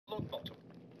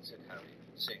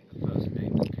saying the first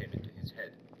name that came into his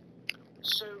head.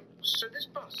 So this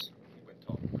bus, he went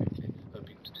on quickly,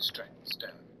 hoping to distract Stan.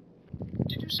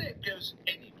 Did you say it goes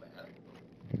anywhere?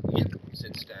 Yep,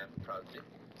 said Stan proudly.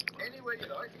 Anywhere you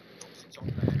like, once it's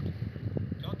on land.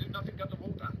 Can't do nothing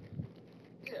underwater.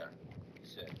 Here, he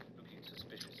said, looking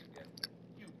suspicious again.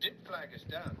 You did flag us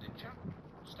down, didn't you?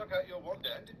 Stuck out your wand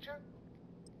hand, didn't you?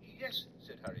 Yes,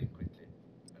 said Harry quickly.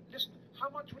 Listen, how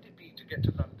much would it be to get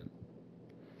to London?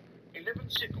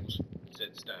 11 sickles,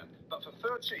 said Stan. But for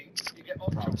 13, you get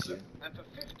hot chocolate, and for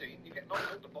 15, you get an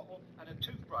hot water bottle and a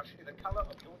toothbrush in the colour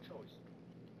of your choice.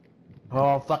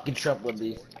 Oh, fucking Trump would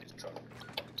be.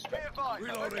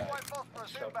 Reloading.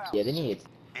 Yeah, they need.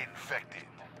 Infected.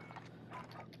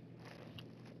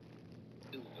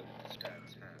 Silver in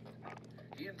Stan's hand.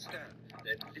 He and Stan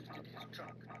then lifted his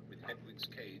trunk with Hedwig's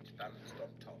cage balanced on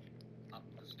top, up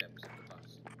the steps of the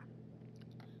bus.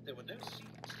 There were no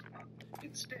seats.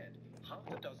 Instead, half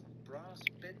a dozen brass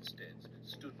bedsteads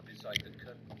stood beside the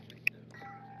curtained windows.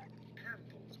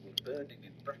 Candles were burning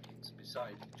in brackets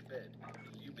beside each bed,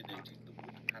 illuminating the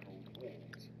wood-panelled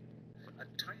walls. A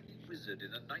tiny wizard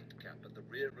in a nightcap at the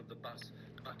rear of the bus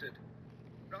muttered,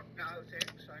 "Not now,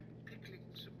 thanks, I'm pickling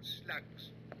some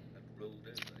slugs," and rolled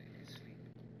over in his sleep.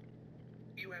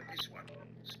 "You have this one,"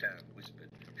 Stan whispered,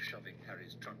 shoving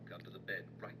Harry's trunk under the bed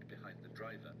right behind the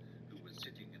driver, who was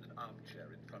sitting in an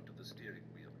armchair in front of the steering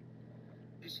wheel.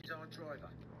 "This is our driver,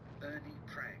 Ernie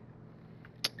Prang.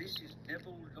 This is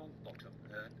Neville Longbottom,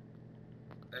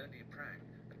 Ernie Prang,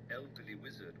 an elderly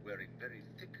wizard wearing very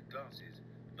thick glasses,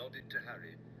 nodded to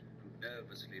Harry, who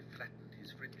nervously flattened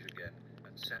his fringe again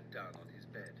and sat down on his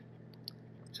bed.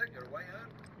 "Take her away,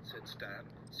 Ern," said Stan,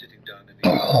 sitting down in his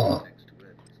chair next to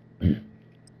Ernie's.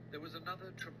 There was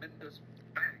another tremendous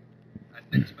bang,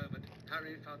 and next moment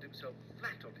Harry found himself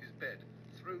flat on his bed,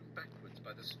 thrown backwards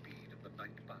by the speed of the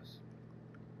night bus.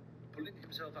 Pulling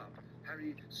himself up,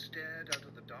 Harry stared out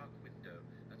of the dark window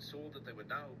and saw that they were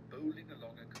now bowling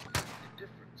along a completely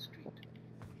different street.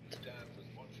 Stan was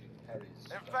watching Harry's...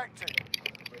 Infected.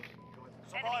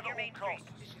 Survive at all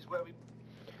costs. This is where we...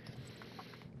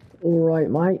 Alright,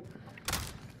 mate.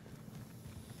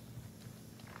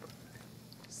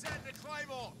 Set the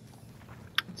claymore.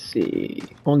 Let's see.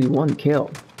 Only one kill.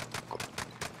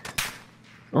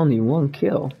 Only one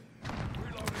kill.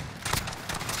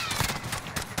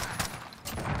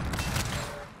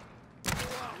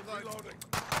 Reloading.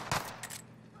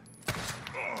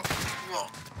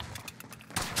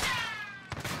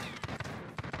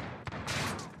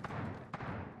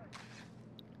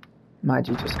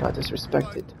 Magi just got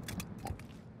disrespected.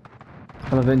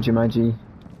 I'll avenge you, Magi.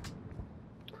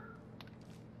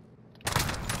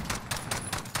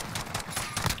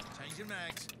 Changing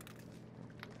mags.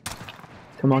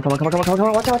 Come on, come on, come on, come on, come on, come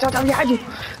on, watch out, watch out, yeah, you.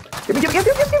 Give me, give me, give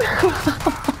me, give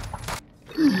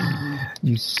me.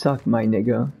 You suck, my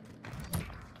nigga.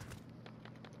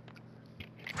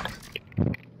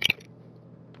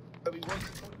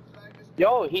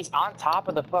 Yo, he's on top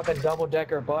of the fucking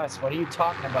double-decker bus. What are you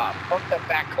talking about? Fuck the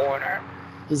back corner.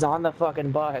 He's on the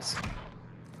fucking bus.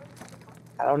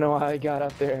 I don't know how he got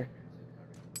up there.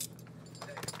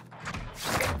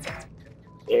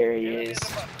 There he is.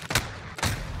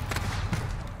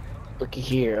 Looky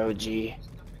here, OG. You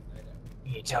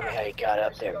tell me how you got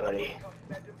up there, buddy.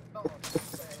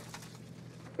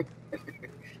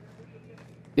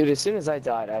 Dude, as soon as I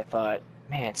died, I thought,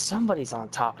 man, somebody's on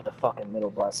top of the fucking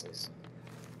middle buses.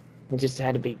 It just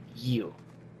had to be you.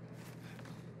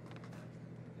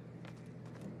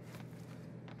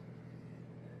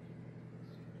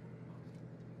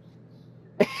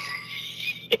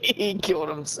 He killed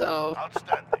himself.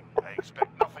 Outstanding. I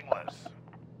expect nothing less.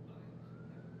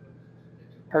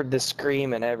 Heard the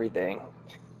scream and everything.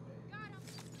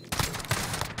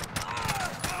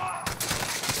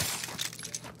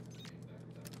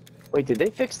 Wait, did they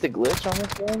fix the glitch on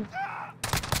this one?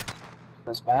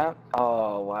 This map?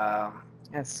 Oh, wow.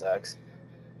 That sucks.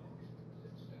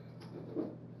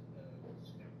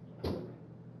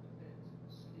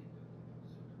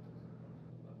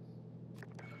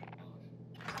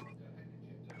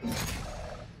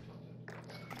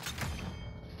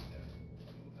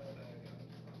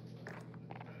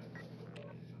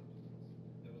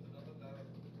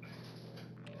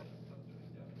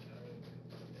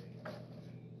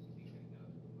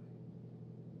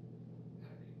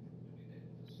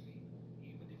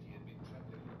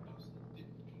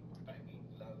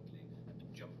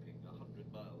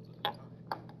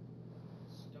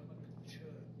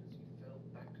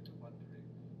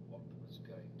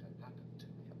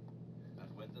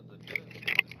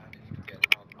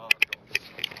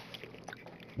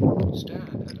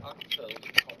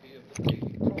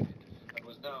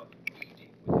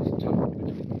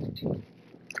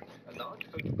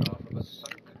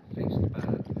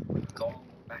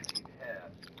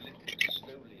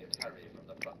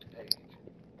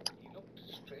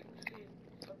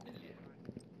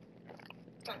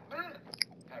 that man,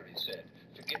 Harry said,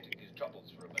 forgetting his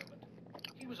troubles for a moment.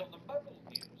 He was on the Muggle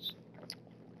News.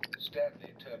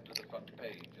 Stanley turned to the front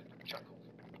page and chuckled.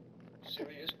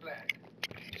 Sirius Black,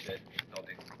 he said,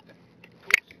 nodding. Of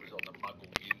course he was on the Muggle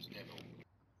News, Neville.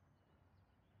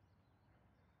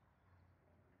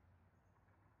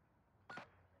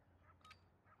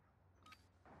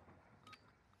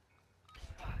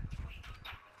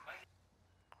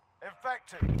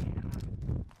 Infected.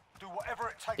 Do whatever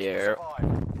it takes to Yeah. survive.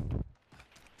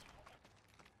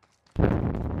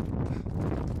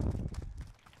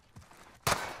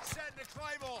 Send the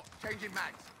Claymore. Changing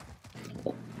mags.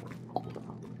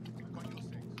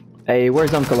 Hey,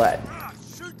 where's Uncle at?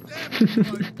 Shoot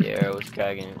them. Yeah, it was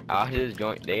cracking. I just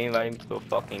joined. They invited me to a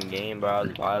fucking game, bro. I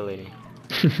was violating.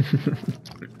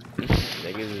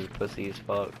 Niggas is pussy as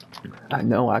fuck. I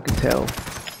know, I could tell.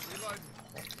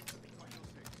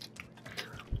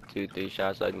 2, 3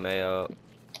 shots like Mayo.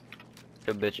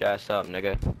 Your bitch ass up,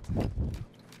 nigga.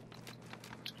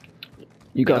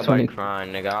 You got Nobody 20.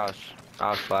 crying, nigga.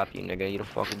 I'll slap you, nigga. You the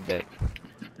fucking dick.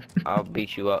 I'll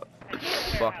beat you up.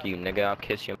 Fuck you, nigga. I'll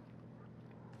kiss you.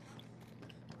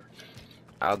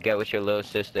 I'll get with your little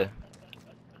sister.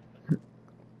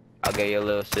 I'll get your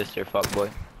little sister,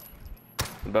 fuckboy.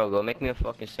 Bro, go make me a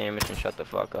fucking sandwich and shut the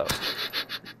fuck up.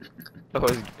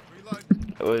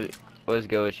 What's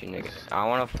good with you, nigga? I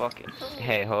wanna fucking...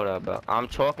 Hey, hold up, bro. I'm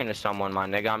talking to someone, my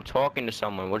nigga. I'm talking to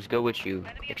someone. What's good with you?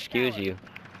 Excuse you.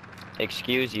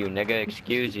 Excuse you, nigga.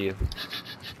 Excuse you.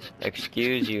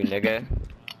 Excuse you, nigga.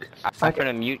 I'm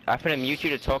finna mute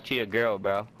you to talk to your girl,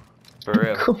 bro. For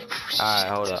real. Alright,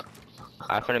 hold up.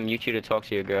 I'm finna mute you to talk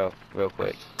to your girl real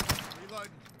quick.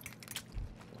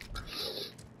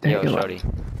 Yo, shorty.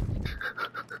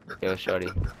 Yo, shorty.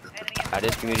 I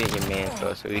just muted your man,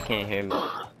 so he can't hear me.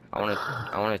 I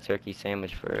want a turkey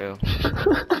sandwich for real.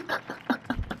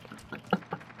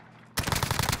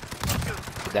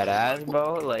 That ass,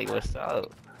 bro? Like, what's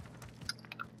up?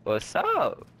 What's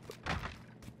up?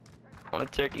 I want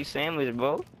a turkey sandwich,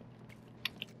 bro.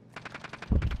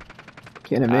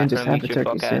 Can a man just have a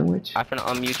turkey sandwich? I'm finna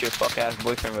unmute your fuck ass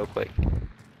boyfriend real quick.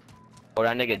 Oh,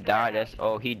 that nigga died.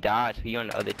 He died. So he on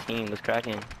the other team. What's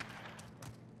cracking?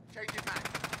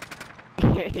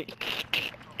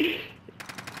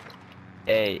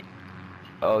 Hey.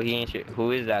 Oh, he ain't shit.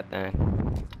 Who is that then?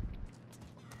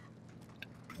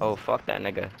 Oh, fuck that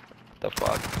nigga. What the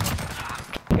fuck?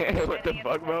 What the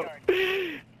fuck, bro?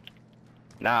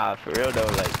 Nah, for real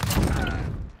though, like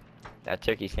that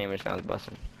turkey sandwich sounds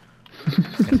bussin'.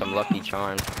 And some Lucky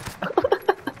Charms.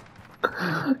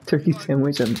 Turkey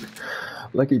sandwich and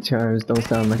Lucky Charms don't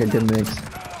sound like a good mix.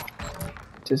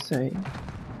 Just saying.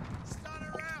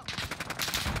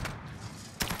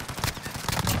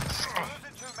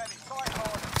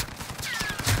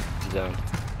 Zone.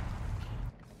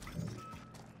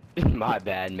 My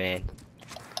bad, man.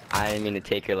 I didn't mean to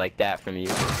take her like that from you.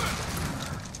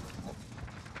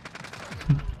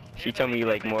 She told me you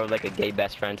like more of like a gay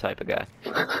best friend type of guy.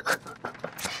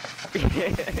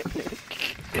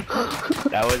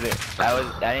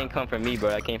 That didn't come from me, bro.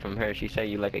 That came from her. She said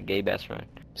you like a gay best friend.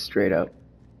 Straight up.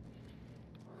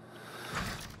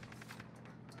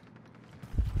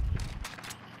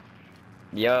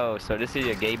 Yo, so this is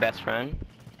your gay best friend?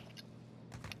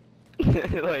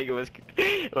 like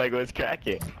what's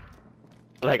cracking?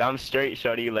 Like I'm straight,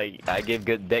 shorty. Like I give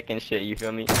good dick and shit. You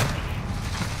feel me?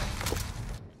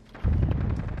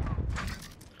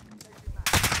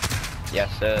 Yes,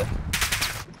 sir.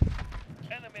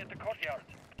 Enemy at the courtyard.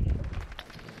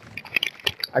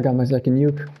 I got my second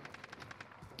nuke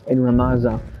in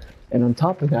Ramaza, and on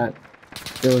top of that,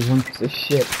 there was one piece of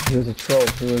shit. He was a troll.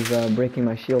 He was breaking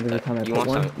my shield every time I put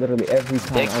one. Literally every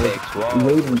time I was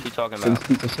waiting for this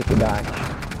piece of shit to die,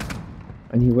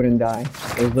 and he wouldn't die.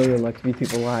 It was literally like 3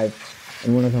 people alive,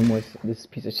 and one of them was this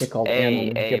piece of shit called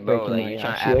Ammo. Hey, bro, like you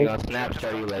trying to add me on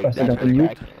Snapchat? You like I got the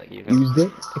nuke, used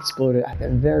it, exploded at the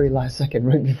very last second,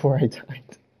 right before I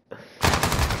died.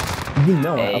 You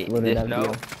know I uploaded that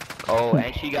video. Oh,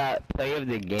 and she got play of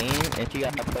the game, and she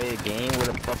got to play a game with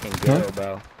a fucking girl,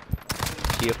 bro.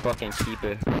 She a fucking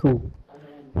keeper. Cool.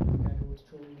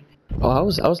 Oh, I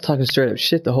was talking straight up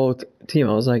shit the whole team.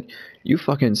 I was like, you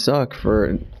fucking suck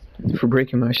for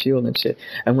breaking my shield and shit.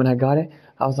 And when I got it,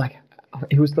 I was like,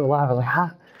 he was still alive. I was like,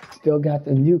 ha, still got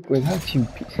the nuke without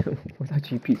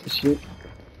you piece of shit.